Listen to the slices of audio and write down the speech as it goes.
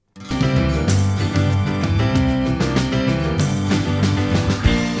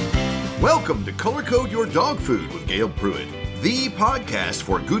Welcome to Color Code Your Dog Food with Gail Pruitt, the podcast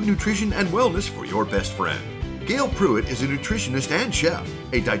for good nutrition and wellness for your best friend. Gail Pruitt is a nutritionist and chef,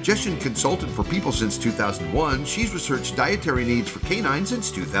 a digestion consultant for people since 2001. She's researched dietary needs for canines since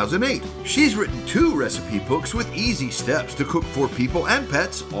 2008. She's written 2 recipe books with easy steps to cook for people and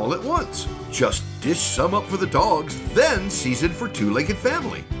pets all at once. Just dish some up for the dogs, then season for 2-legged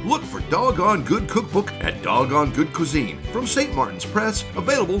family. Look for Doggone Good Cookbook at Doggone Good Cuisine from St. Martin's Press,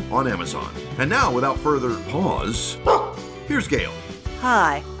 available on Amazon. And now, without further pause, here's Gail.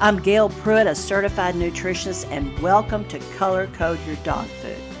 Hi, I'm Gail Pruitt, a certified nutritionist, and welcome to Color Code Your Dog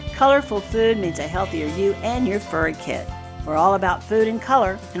Food. Colorful food means a healthier you and your furry kid. We're all about food and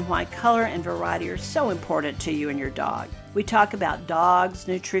color, and why color and variety are so important to you and your dog. We talk about dogs,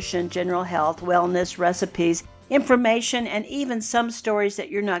 nutrition, general health, wellness, recipes, information, and even some stories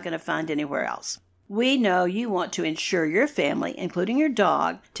that you're not going to find anywhere else. We know you want to ensure your family, including your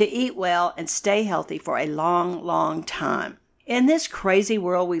dog, to eat well and stay healthy for a long, long time. In this crazy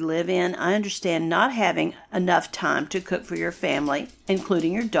world we live in, I understand not having enough time to cook for your family,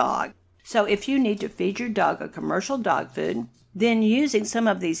 including your dog. So if you need to feed your dog a commercial dog food, then using some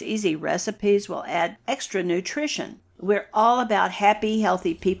of these easy recipes will add extra nutrition. We're all about happy,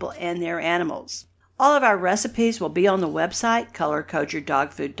 healthy people and their animals. All of our recipes will be on the website,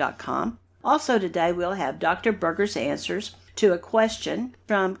 colorcodeyourdogfood.com. Also today we'll have Dr. Berger's answers to a question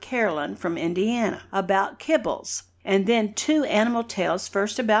from Carolyn from Indiana about Kibbles. And then 2 animal tales,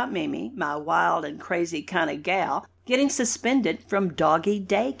 first about Mimi, my wild and crazy kind of gal, getting suspended from Doggie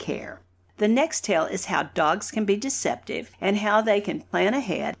Day Care. The next tale is how dogs can be deceptive and how they can plan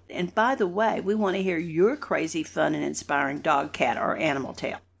ahead. And by the way, we want to hear your crazy, fun, and inspiring dog, cat, or animal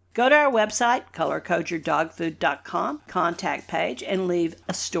tale. Go to our website, colorcodeyourdogfood.com, contact page, and leave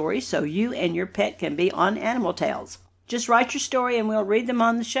a story so you and your pet can be on Animal Tales. Just write your story and we'll read them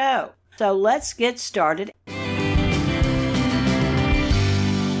on the show. So let's get started.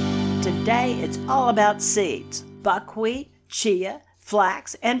 Today, it's all about seeds: buckwheat, chia,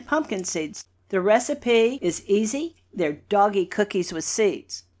 flax, and pumpkin seeds. The recipe is easy. They're doggy cookies with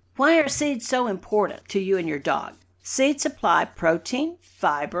seeds. Why are seeds so important to you and your dog? Seeds supply protein,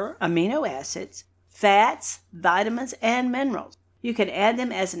 fiber, amino acids, fats, vitamins, and minerals. You can add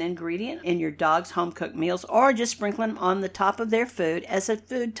them as an ingredient in your dog's home-cooked meals or just sprinkle them on the top of their food as a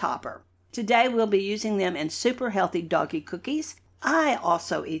food topper. Today, we'll be using them in super healthy doggy cookies. I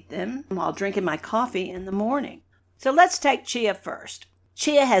also eat them while drinking my coffee in the morning. So let's take chia first.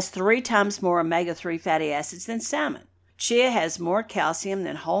 Chia has 3 times more omega-3 fatty acids than salmon. Chia has more calcium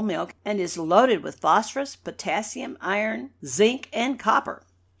than whole milk and is loaded with phosphorus, potassium, iron, zinc, and copper.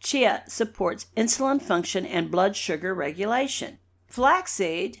 Chia supports insulin function and blood sugar regulation.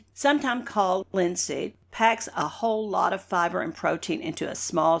 Flaxseed, sometimes called linseed, packs a whole lot of fiber and protein into a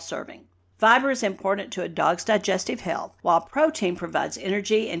small serving. Fiber is important to a dog's digestive health, while protein provides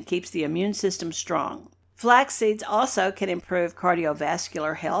energy and keeps the immune system strong. Flax seeds also can improve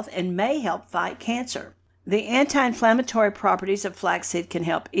cardiovascular health and may help fight cancer. The anti-inflammatory properties of flaxseed can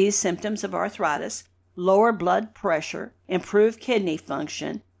help ease symptoms of arthritis, lower blood pressure, improve kidney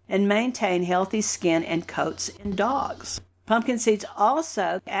function, and maintain healthy skin and coats in dogs. Pumpkin seeds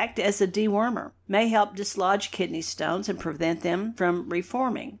also act as a dewormer, may help dislodge kidney stones and prevent them from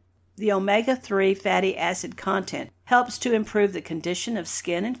reforming. The omega-3 fatty acid content helps to improve the condition of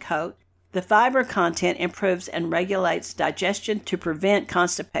skin and coat. The fiber content improves and regulates digestion to prevent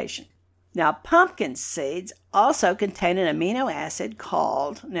constipation. Now, pumpkin seeds also contain an amino acid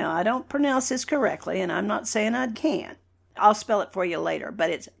called, now I don't pronounce this correctly, and I'm not saying I can. I'll spell it for you later, but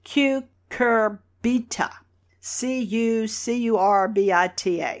it's cucurbita,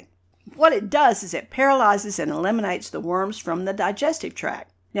 cucurbita. What it does is it paralyzes and eliminates the worms from the digestive tract.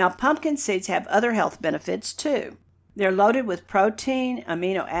 Now, pumpkin seeds have other health benefits, too. They're loaded with protein,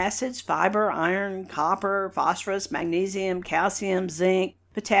 amino acids, fiber, iron, copper, phosphorus, magnesium, calcium, zinc,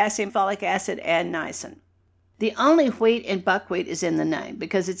 potassium, folic acid, and niacin. The only wheat in buckwheat is in the name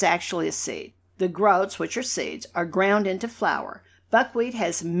because it's actually a seed. The groats, which are seeds, are ground into flour. Buckwheat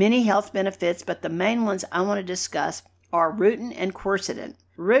has many health benefits, but the main ones I want to discuss are rutin and quercetin.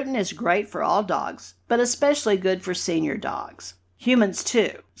 Rutin is great for all dogs, but especially good for senior dogs. Humans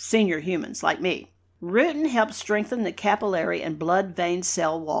too, senior humans like me. Rutin helps strengthen the capillary and blood vein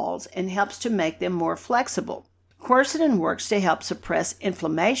cell walls and helps to make them more flexible. Quercetin works to help suppress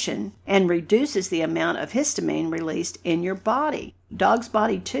inflammation and reduces the amount of histamine released in your body. Dog's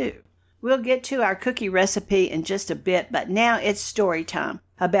body too. We'll get to our cookie recipe in just a bit, but now it's story time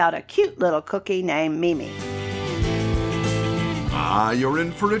about a cute little cookie named Mimi. You're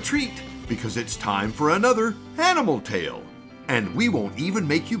in for a treat because it's time for another animal tale. And we won't even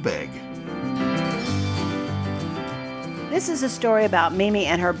make you beg. This is a story about Mimi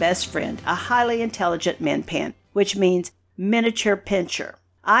and her best friend, a highly intelligent min pin, which means miniature pinscher.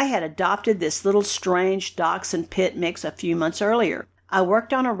 I had adopted this little strange dachshund pit mix a few months earlier. I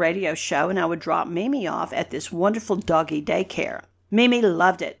worked on a radio show and I would drop Mimi off at this wonderful Doggie Day Care. Mimi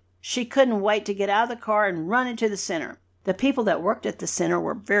loved it. She couldn't wait to get out of the car and run into the center. The people that worked at the center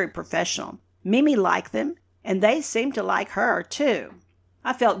were very professional. Mimi liked them, and they seemed to like her, too.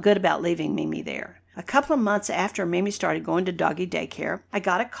 I felt good about leaving Mimi there. A couple of months after Mimi started going to Doggie Day Care, I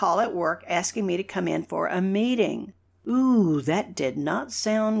got a call at work asking me to come in for a meeting. Ooh, that did not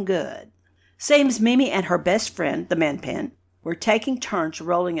sound good. Seems Mimi and her best friend, the min pin, were taking turns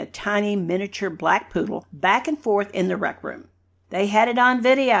rolling a tiny miniature black poodle back and forth in the rec room. They had it on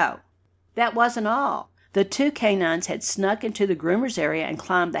video. That wasn't all. The two canines had snuck into the groomer's area and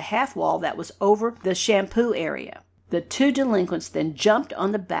climbed the half wall that was over the shampoo area. The two delinquents then jumped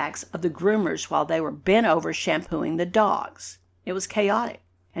on the backs of the groomers while they were bent over shampooing the dogs. It was chaotic,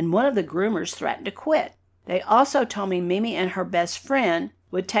 and one of the groomers threatened to quit. They also told me Mimi and her best friend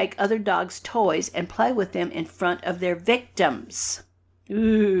would take other dogs' toys and play with them in front of their victims.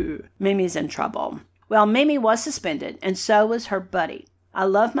 Ooh, Mimi's in trouble. Well, Mimi was suspended, and so was her buddy. I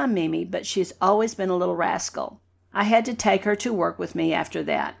love my Mimi, but she's always been a little rascal. I had to take her to work with me after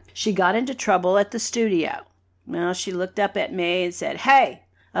that. She got into trouble at the studio. Well, she looked up at me and said, "Hey,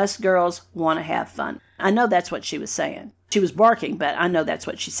 us girls want to have fun." I know that's what she was saying. She was barking, but I know that's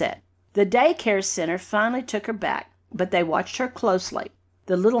what she said. The daycare center finally took her back, but they watched her closely.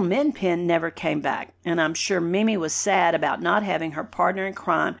 The little min pin never came back, and I'm sure Mimi was sad about not having her partner in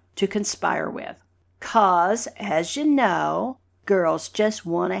crime to conspire with. 'Cause, as you know, girls just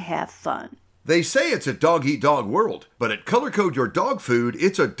want to have fun. They say it's a dog-eat-dog world, but at Color Code Your Dog Food,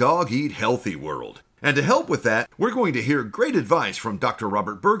 it's a dog-eat-healthy world. And to help with that, we're going to hear great advice from Dr.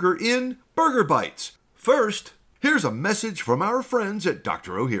 Robert Berger in Berger Bites. First, here's a message from our friends at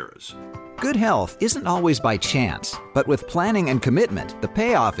Dr. O'Hara's. Good health isn't always by chance, but with planning and commitment, the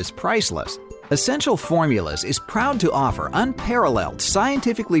payoff is priceless. Essential Formulas is proud to offer unparalleled,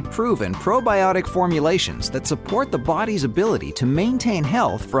 scientifically proven probiotic formulations that support the body's ability to maintain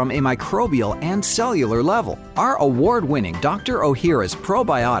health from a microbial and cellular level. Our award-winning Dr. O'Hara's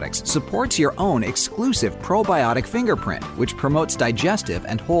Probiotics supports your own exclusive probiotic fingerprint, which promotes digestive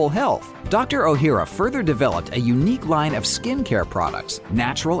and whole health. Dr. O'Hara further developed a unique line of skincare products,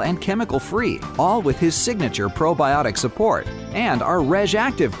 natural and chemical-free, all with his signature probiotic support. And our Reg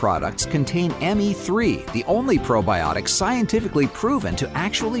Active products contain ME3, the only probiotic scientifically proven to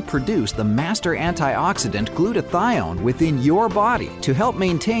actually produce the master antioxidant glutathione within your body to help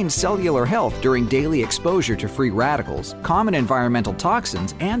maintain cellular health during daily exposure to free radicals, common environmental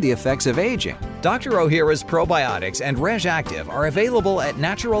toxins, and the effects of aging. Dr. O'Hara's Probiotics and Reg Active are available at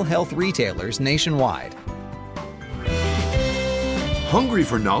natural health retailers nationwide. Hungry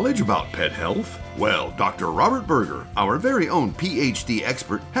for knowledge about pet health? Well, Dr. Robert Berger, our very own PhD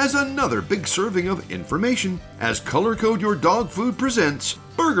expert, has another big serving of information as Color Code Your Dog Food presents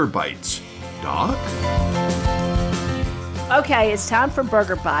Berger Bites. Doc? Okay, it's time for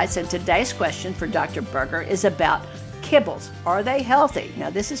Berger Bites, and today's question for Dr. Berger is about Kibbles. Are they healthy? Now,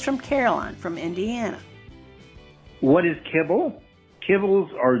 this is from Caroline from Indiana. What is kibble? Kibbles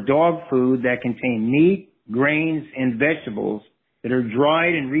are dog food that contain meat, grains, and vegetables that are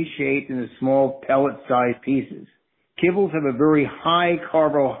dried and reshaped into small pellet-sized pieces. Kibbles have a very high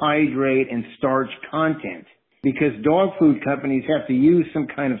carbohydrate and starch content because dog food companies have to use some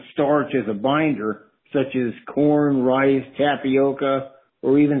kind of starch as a binder, such as corn, rice, tapioca,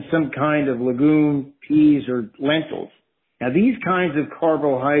 or even some kind of legume, peas, or lentils. Now, these kinds of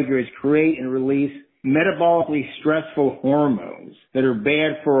carbohydrates create and release metabolically stressful hormones that are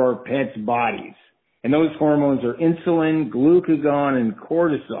bad for our pets' bodies. And those hormones are insulin, glucagon, and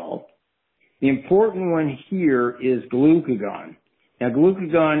cortisol. The important one here is glucagon. Now,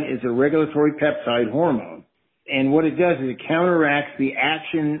 glucagon is a regulatory peptide hormone. And what it does is it counteracts the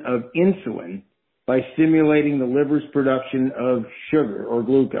action of insulin by stimulating the liver's production of sugar or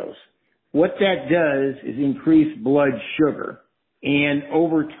glucose. What that does is increase blood sugar. And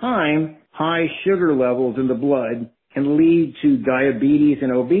over time, high sugar levels in the blood can lead to diabetes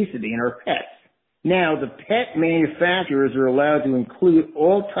and obesity in our pets. Now, the pet manufacturers are allowed to include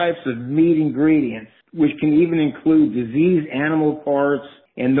all types of meat ingredients, which can even include diseased animal parts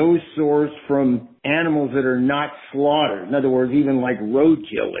and those sourced from animals that are not slaughtered. In other words, even like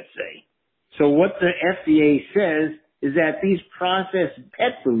roadkill, let's say. So what the FDA says is that these processed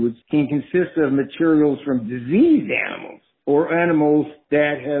pet foods can consist of materials from diseased animals or animals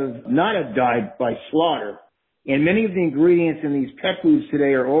that have not have died by slaughter. And many of the ingredients in these pet foods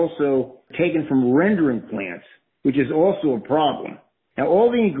today are also taken from rendering plants. which is also a problem. Now,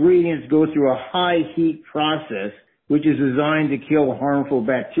 all the ingredients go through a high heat process, which is designed to kill harmful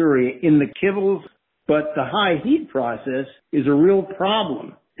bacteria in the kibbles, but the high heat process is a real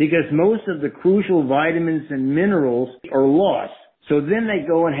problem because most of the crucial vitamins and minerals are lost. So then they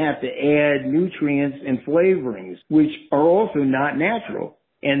go and have to add nutrients and flavorings, which are also not natural.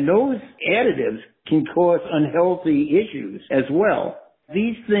 And those additives can cause unhealthy issues as well.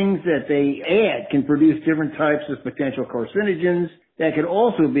 These things that they add can produce different types of potential carcinogens that could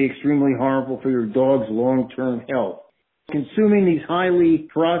also be extremely harmful for your dog's long-term health. Consuming these highly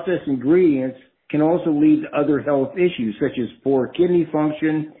processed ingredients can also lead to other health issues such as poor kidney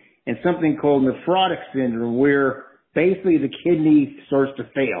function and something called nephrotic syndrome, where basically the kidney starts to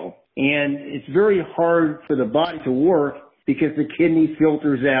fail. And it's very hard for the body to work because the kidney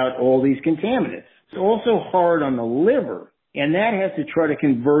filters out all these contaminants. It's also hard on the liver, and that has to try to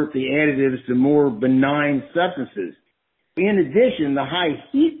convert the additives to more benign substances. In addition, the high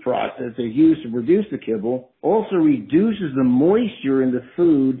heat process that's used to produce the kibble also reduces the moisture in the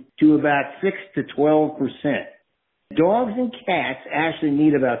food to about 6 to 12%. Dogs and cats actually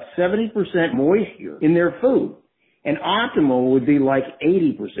need about 70% moisture in their food, and optimal would be like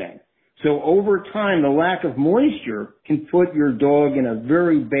 80%. So over time, the lack of moisture can put your dog in a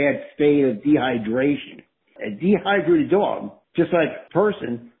very bad state of dehydration. A dehydrated dog, just like a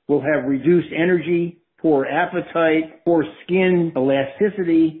person, will have reduced energy, poor appetite, poor skin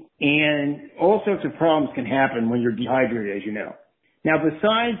elasticity, and all sorts of problems can happen when you're dehydrated, as you know. Now,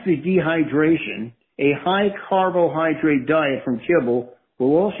 besides the dehydration, a high carbohydrate diet from kibble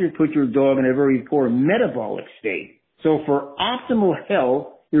will also put your dog in a very poor metabolic state. So for optimal health,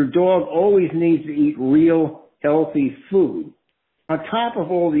 your dog always needs to eat real, healthy food. On top of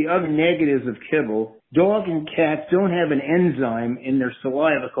all the other negatives of kibble, dogs and cats don't have an enzyme in their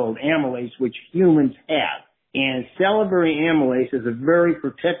saliva called amylase, which humans have. And salivary amylase is a very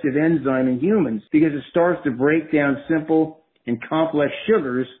protective enzyme in humans because it starts to break down simple and complex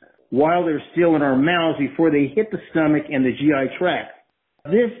sugars while they're still in our mouths before they hit the stomach and the GI tract.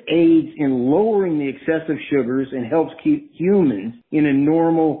 This aids in lowering the excessive sugars and helps keep humans in a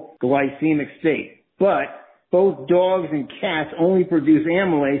normal glycemic state. But both dogs and cats only produce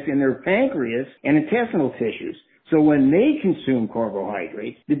amylase in their pancreas and intestinal tissues. So when they consume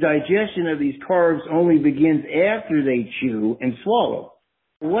carbohydrates, the digestion of these carbs only begins after they chew and swallow.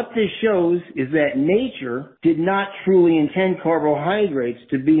 What this shows is that nature did not truly intend carbohydrates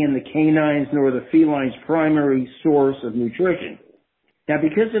to be in the canines nor the felines' primary source of nutrition. Now,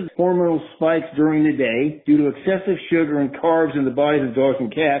 because of hormonal spikes during the day, due to excessive sugar and carbs in the bodies of dogs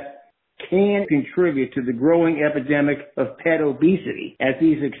and cats, can contribute to the growing epidemic of pet obesity, as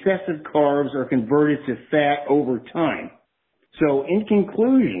these excessive carbs are converted to fat over time. So, in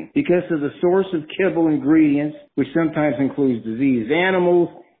conclusion, because of the source of kibble ingredients, which sometimes includes diseased animals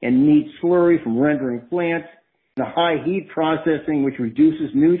and meat slurry from rendering plants, the high heat processing, which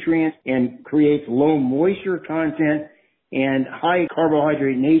reduces nutrients and creates low moisture content, and high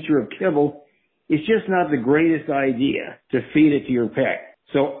carbohydrate nature of kibble, it's just not the greatest idea to feed it to your pet.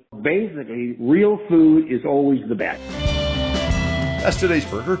 So basically, real food is always the best. That's today's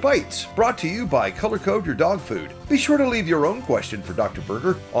Berger Bites, brought to you by Color Code Your Dog Food. Be sure to leave your own question for Dr.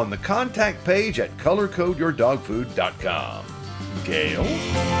 Berger on the contact page at colorcodeyourdogfood.com. Gail?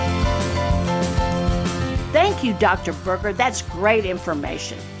 Thank you, Dr. Berger. That's great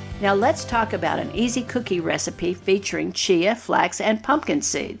information. Now let's talk about an easy cookie recipe featuring chia, flax, and pumpkin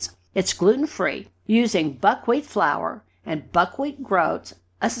seeds. It's gluten-free, using buckwheat flour and buckwheat groats,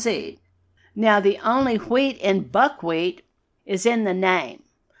 a seed. Now the only wheat in buckwheat is in the name.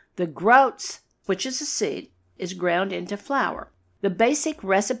 The groats, which is a seed, is ground into flour. The basic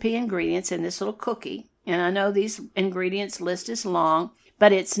recipe ingredients in this little cookie, and I know these ingredients list is long,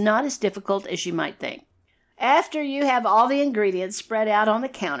 but it's not as difficult as you might think. After you have all the ingredients spread out on the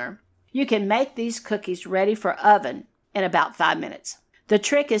counter, you can make these cookies ready for oven in about 5 minutes. The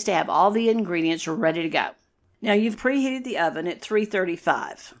trick is to have all the ingredients ready to go. Now you've preheated the oven at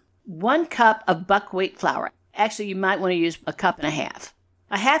 335. 1 cup of buckwheat flour. Actually, you might want to use a cup and a half.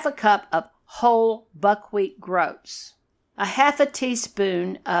 A half a cup of whole buckwheat groats. A half a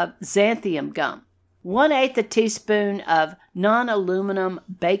teaspoon of xanthium gum. 1/8 a teaspoon of non-aluminum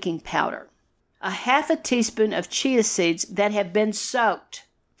baking powder. A half a teaspoon of chia seeds that have been soaked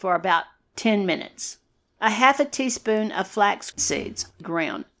for about 10 minutes. A half a teaspoon of flax seeds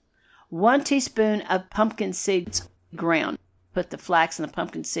ground. 1 teaspoon of pumpkin seeds ground. Put the flax and the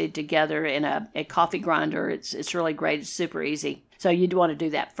pumpkin seed together in a coffee grinder. It's really great. It's super easy. So you'd want to do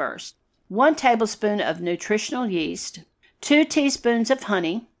that first. 1 tablespoon of nutritional yeast. 2 teaspoons of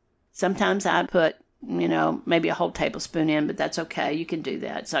honey. Sometimes I put maybe a whole tablespoon in, but that's okay. You can do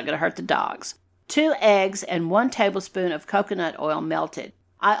that. It's not going to hurt the dogs. 2 eggs and 1 tablespoon of coconut oil melted.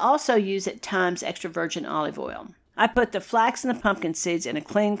 I also use at times extra virgin olive oil. I put the flax and the pumpkin seeds in a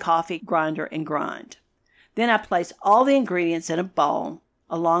clean coffee grinder and grind. Then I place all the ingredients in a bowl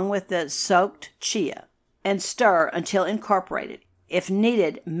along with the soaked chia and stir until incorporated. If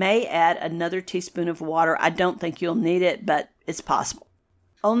needed, may add another teaspoon of water. I don't think you'll need it, but it's possible.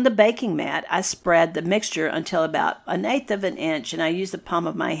 On the baking mat, I spread the mixture until about 1/8 of an inch, and I use the palm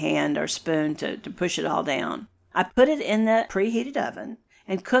of my hand or spoon to push it all down. I put it in the preheated oven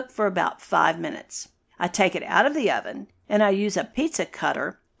and cook for about 5 minutes. I take it out of the oven, and I use a pizza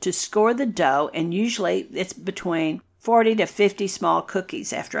cutter to score the dough, and usually it's between 40 to 50 small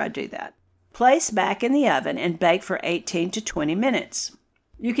cookies after I do that. Place back in the oven and bake for 18 to 20 minutes.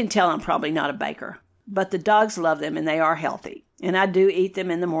 You can tell I'm probably not a baker, but the dogs love them and they are healthy. And I do eat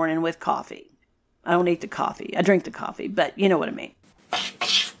them in the morning with coffee. I don't eat the coffee. I drink the coffee, but you know what I mean.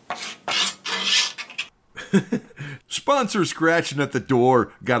 Sponsor scratching at the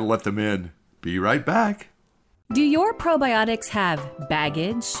door. Gotta let them in. Be right back. Do your probiotics have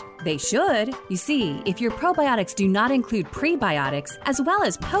baggage? They should. You see, if your probiotics do not include prebiotics as well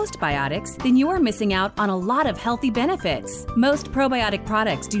as postbiotics, then you're missing out on a lot of healthy benefits. Most probiotic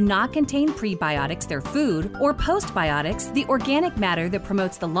products do not contain prebiotics, their food, or postbiotics, the organic matter that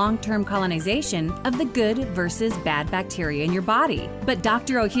promotes the long-term colonization of the good versus bad bacteria in your body. But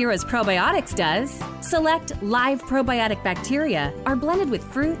Dr. Ohhira's probiotics does. Select live probiotic bacteria are blended with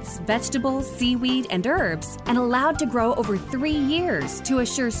fruits, vegetables, seaweed, and herbs and allowed to grow over 3 years to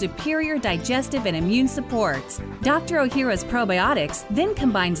assure superior digestive and immune support. Dr. Ohhira's probiotics then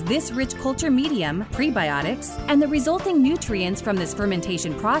combines this rich culture medium, prebiotics, and the resulting nutrients from this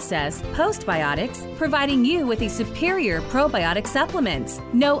fermentation process, postbiotics, providing you with a superior probiotic supplement.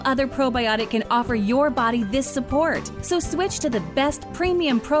 No other probiotic can offer your body this support, so switch to the best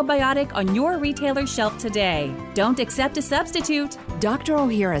premium probiotic on your retailer shelf today. Don't accept a substitute. Dr.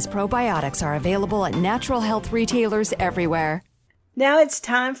 Ohhira's probiotics are available at natural health retailers everywhere. Now it's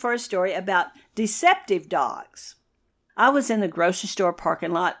time for a story about deceptive dogs. I was in the grocery store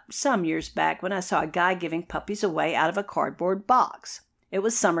parking lot some years back when I saw a guy giving puppies away out of a cardboard box. It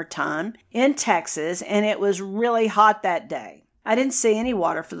was summertime in Texas, and it was really hot that day. I didn't see any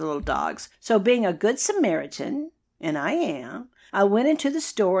water for the little dogs, so being a good Samaritan, and I am, I went into the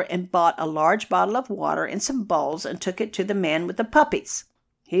store and bought a large bottle of water and some bowls and took it to the man with the puppies.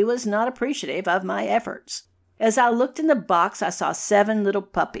 He was not appreciative of my efforts. As I looked in the box, I saw 7 little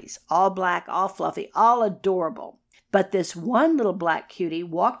puppies, all black, all fluffy, all adorable. But this one little black cutie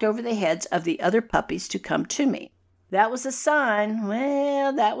walked over the heads of the other puppies to come to me. That was a sign.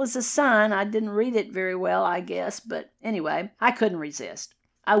 Well, that was a sign. I didn't read it very well, I guess. But anyway, I couldn't resist.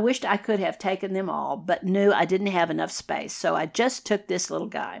 I wished I could have taken them all, but knew I didn't have enough space. So I just took this little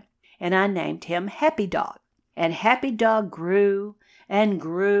guy, and I named him Happy Dog. And Happy Dog grew and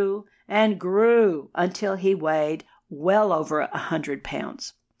grew and grew until he weighed well over 100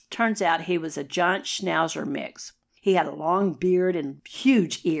 pounds. Turns out he was a giant schnauzer mix. He had a long beard and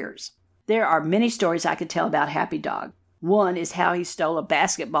huge ears. There are many stories I could tell about Happy Dog. One is how he stole a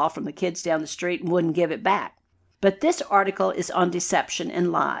basketball from the kids down the street and wouldn't give it back. But this article is on deception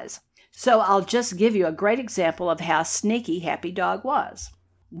and lies. So I'll just give you a great example of how sneaky Happy Dog was.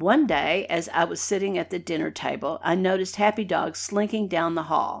 One day, as I was sitting at the dinner table, I noticed Happy Dog slinking down the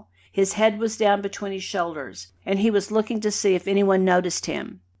hall. His head was down between his shoulders, and he was looking to see if anyone noticed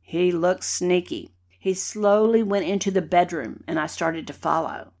him. He looked sneaky. He slowly went into the bedroom, and I started to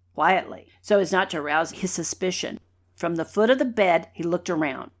follow, quietly, so as not to arouse his suspicion. From the foot of the bed, he looked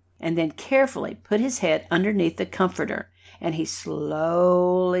around, and then carefully put his head underneath the comforter, and he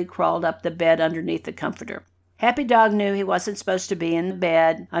slowly crawled up the bed underneath the comforter. Happy Dog knew he wasn't supposed to be in the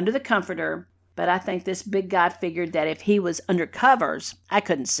bed under the comforter, but I think this big guy figured that if he was under covers, I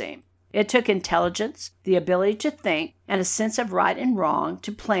couldn't see him. It took intelligence, the ability to think, and a sense of right and wrong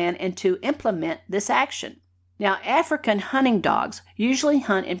to plan and to implement this action. Now, African hunting dogs usually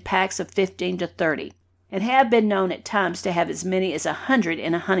hunt in packs of 15 to 30, and have been known at times to have as many as 100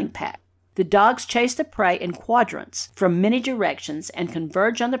 in a hunting pack. The dogs chase the prey in quadrants from many directions and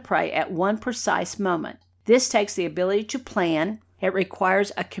converge on the prey at one precise moment. This takes the ability to plan. It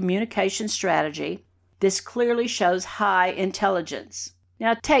requires a communication strategy. This clearly shows high intelligence.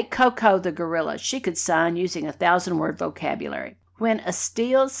 Now take Coco the gorilla. She could sign using a 1,000-word vocabulary. When a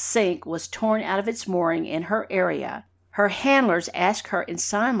steel sink was torn out of its mooring in her area, her handlers asked her in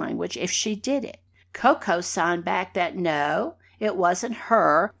sign language if she did it. Coco signed back that no, it wasn't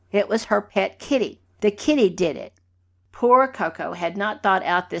her, it was her pet kitty. The kitty did it. Poor Coco had not thought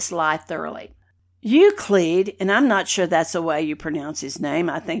out this lie thoroughly. Euclid, and I'm not sure that's the way you pronounce his name.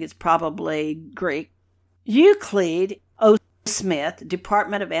 I think it's probably Greek. Euclid O. Smith,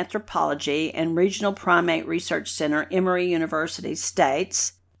 Department of Anthropology and Regional Primate Research Center, Emory University,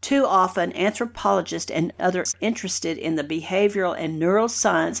 states, too often anthropologists and others interested in the behavioral and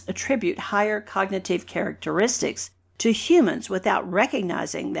neuroscience attribute higher cognitive characteristics to humans without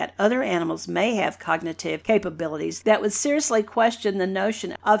recognizing that other animals may have cognitive capabilities that would seriously question the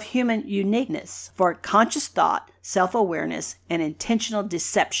notion of human uniqueness for conscious thought, self-awareness, and intentional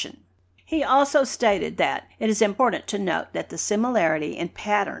deception. He also stated that it is important to note that the similarity in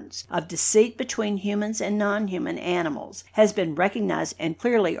patterns of deceit between humans and non-human animals has been recognized and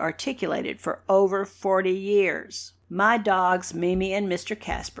clearly articulated for over 40 years. My dogs, Mimi and Mr.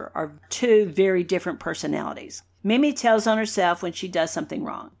 Casper, are two very different personalities. Mimi tells on herself when she does something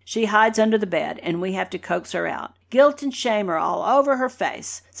wrong. She hides under the bed, and we have to coax her out. Guilt and shame are all over her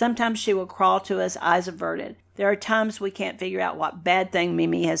face. Sometimes she will crawl to us, eyes averted. There are times we can't figure out what bad thing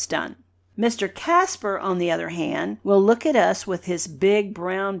Mimi has done. Mr. Casper, on the other hand, will look at us with his big,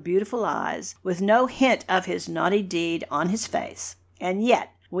 brown, beautiful eyes, with no hint of his naughty deed on his face. And yet,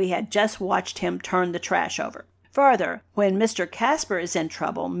 we had just watched him turn the trash over. Further, when Mr. Casper is in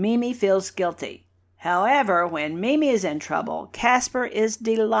trouble, Mimi feels guilty. However, when Mimi is in trouble, Casper is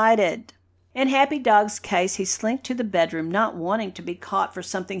delighted. In Happy Dog's case, he slinked to the bedroom not wanting to be caught for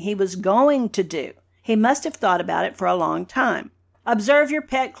something he was going to do. He must have thought about it for a long time. Observe your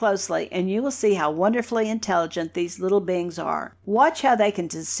pet closely, and you will see how wonderfully intelligent these little beings are. Watch how they can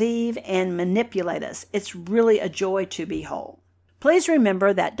deceive and manipulate us. It's really a joy to behold. Please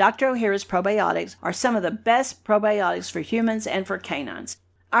remember that Dr. Ohhira's probiotics are some of the best probiotics for humans and for canines.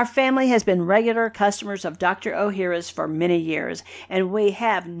 Our family has been regular customers of Dr. Ohhira's for many years, and we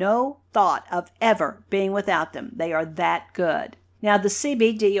have no thought of ever being without them. They are that good. Now, the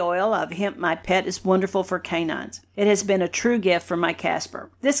CBD oil of Hemp My Pet is wonderful for canines. It has been a true gift for my Casper.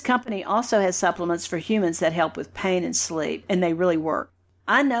 This company also has supplements for humans that help with pain and sleep, and they really work.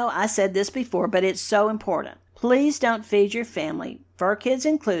 I know I said this before, but it's so important. Please don't feed your family, fur kids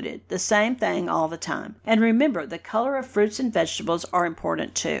included, the same thing all the time. And remember, the color of fruits and vegetables are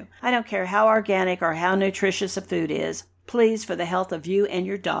important too. I don't care how organic or how nutritious a food is. Please, for the health of you and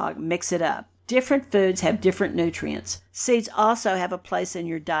your dog, mix it up. Different foods have different nutrients. Seeds also have a place in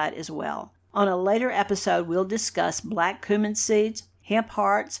your diet as well. On a later episode, we'll discuss black cumin seeds, hemp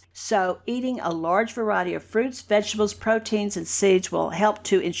hearts, so eating a large variety of fruits, vegetables, proteins, and seeds will help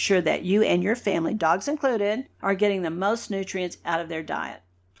to ensure that you and your family, dogs included, are getting the most nutrients out of their diet.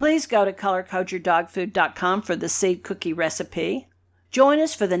 Please go to colorcodeyourdogfood.com for the seed cookie recipe. Join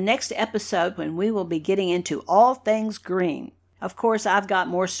us for the next episode when we will be getting into all things green. Of course, I've got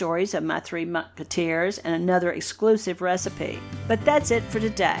more stories of my 3 Musketeers and another exclusive recipe. But that's it for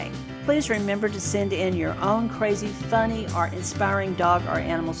today. Please remember to send in your own crazy, funny, or inspiring dog or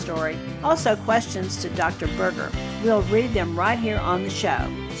animal story. Also, questions to Dr. Berger. We'll read them right here on the show.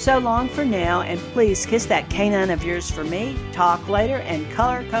 So long for now, and please kiss that canine of yours for me, talk later, and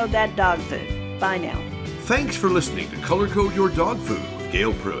color code that dog food. Bye now. Thanks for listening to Color Code Your Dog Food with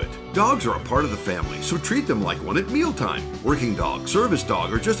Gail Pruitt. Dogs are a part of the family, so treat them like one at mealtime. Working dog, service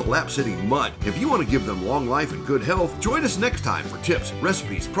dog, or just a lap-sitting mutt. If you want to give them long life and good health, join us next time for tips,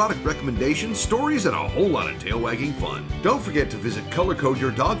 recipes, product recommendations, stories, and a whole lot of tail-wagging fun. Don't forget to visit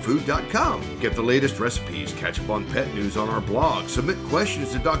colorcodeyourdogfood.com. Get the latest recipes, catch up on pet news on our blog, submit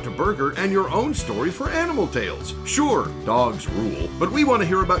questions to Dr. Berger, and your own story for Animal Tales. Sure, dogs rule, but we want to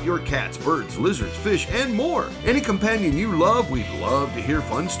hear about your cats, birds, lizards, fish, and more. Any companion you love, we'd love to hear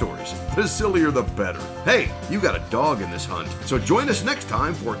fun stories. The sillier the better. Hey, you got a dog in this hunt, so join us next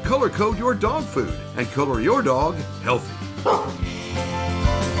time for Color Code Your Dog Food and color your dog healthy.